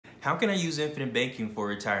How can I use infinite banking for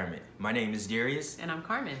retirement? My name is Darius. And I'm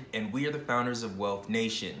Carmen. And we are the founders of Wealth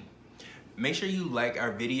Nation. Make sure you like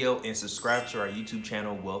our video and subscribe to our YouTube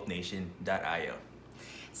channel, wealthnation.io.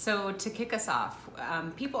 So to kick us off,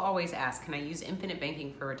 people always ask, can I use infinite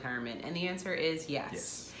banking for retirement? And the answer is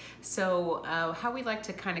yes. So how we like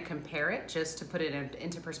to kind of compare it, just to put it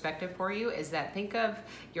into perspective for you, is that think of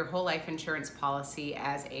your whole life insurance policy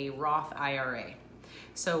as a Roth IRA.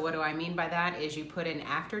 So what do I mean by that is you put in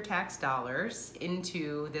after-tax dollars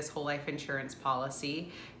into this whole life insurance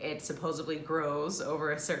policy. It supposedly grows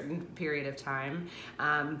over a certain period of time,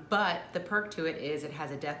 but the perk to it is it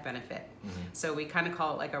has a death benefit. So we kind of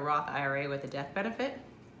call it like a Roth IRA with a death benefit.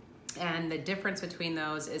 And the difference between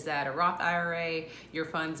those is that a Roth IRA, your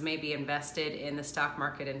funds may be invested in the stock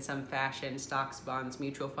market in some fashion, stocks, bonds,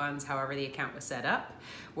 mutual funds, however the account was set up.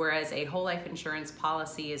 Whereas a whole life insurance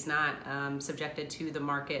policy is not subjected to the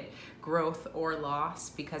market growth or loss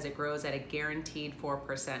because it grows at a guaranteed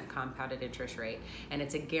 4% compounded interest rate. And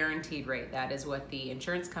it's a guaranteed rate. That is what the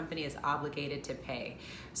insurance company is obligated to pay.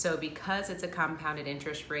 So because it's a compounded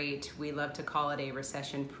interest rate, we love to call it a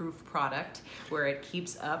recession-proof product where it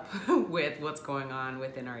keeps up with what's going on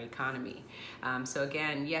within our economy. So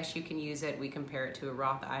again, yes, you can use it. We compare it to a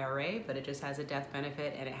Roth IRA, but it just has a death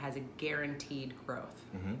benefit and it has a guaranteed growth.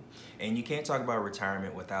 And you can't talk about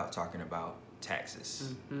retirement without talking about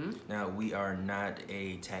taxes. Now, we are not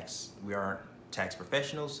we aren't tax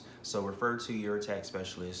professionals, so refer to your tax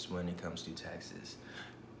specialist when it comes to taxes.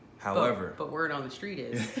 However, but word on the street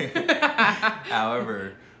is.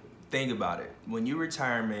 However, think about it. When you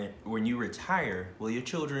retire, will your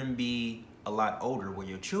children be a lot older? Will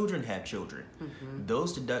your children have children?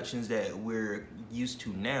 Those deductions that we're used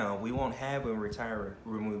to now, we won't have when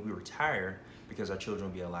we retire because our children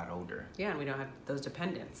will be a lot older. Yeah, and we don't have those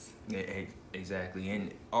dependents. Exactly.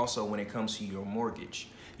 And also when it comes to your mortgage,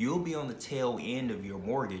 you'll be on the tail end of your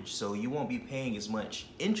mortgage, so you won't be paying as much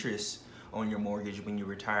interest on your mortgage when you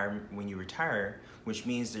retire, which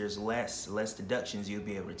means there's less deductions you'll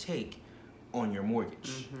be able to take on your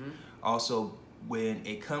mortgage. Also, when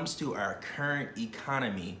it comes to our current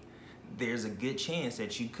economy, there's a good chance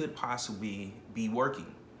that you could possibly be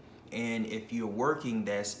working. And if you're working,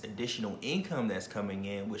 that's additional income that's coming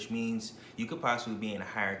in, which means you could possibly be in a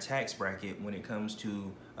higher tax bracket when it comes to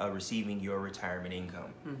receiving your retirement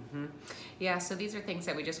income. Yeah, so these are things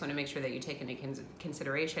that we just want to make sure that you take into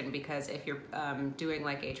consideration, because if you're doing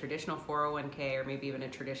like a traditional 401k or maybe even a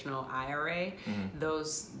traditional IRA,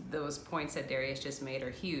 those points that Darius just made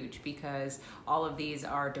are huge, because all of these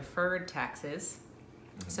are deferred taxes.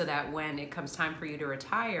 So that when it comes time for you to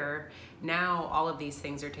retire, now all of these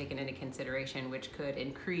things are taken into consideration, which could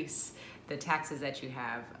increase the taxes that you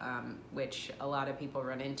have, which a lot of people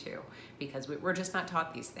run into because we're just not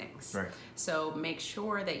taught these things. Right. So make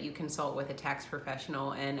sure that you consult with a tax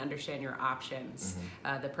professional and understand your options.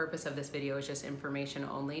 The purpose of this video is just information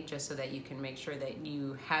only, just so that you can make sure that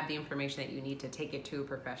you have the information that you need to take it to a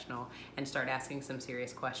professional and start asking some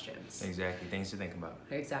serious questions. Exactly. Things to think about.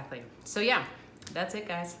 Exactly. So yeah. That's it,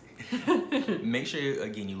 guys. Make sure,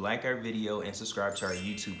 again, you like our video and subscribe to our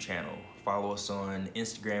YouTube channel. Follow us on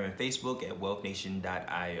Instagram and Facebook at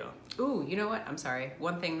wealthnation.io. Ooh, you know what? I'm sorry.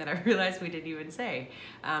 One thing that I realized we didn't even say.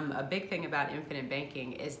 A big thing about infinite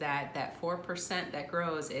banking is that 4% that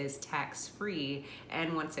grows is tax-free.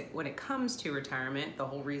 And when it comes to retirement, the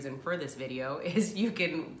whole reason for this video is you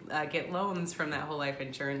can get loans from that whole life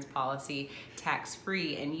insurance policy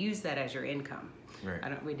tax-free and use that as your income.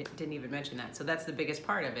 Right. We didn't even mention that. So that's the biggest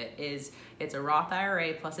part of it, is it's a Roth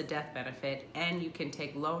IRA plus a death benefit, and you can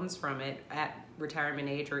take loans from it at retirement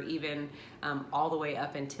age or even all the way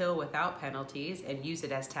up until without penalties and use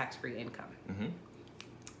it as tax-free income.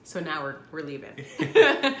 So now we're leaving.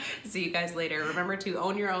 See you guys later. Remember to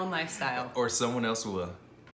own your own lifestyle. Or someone else will.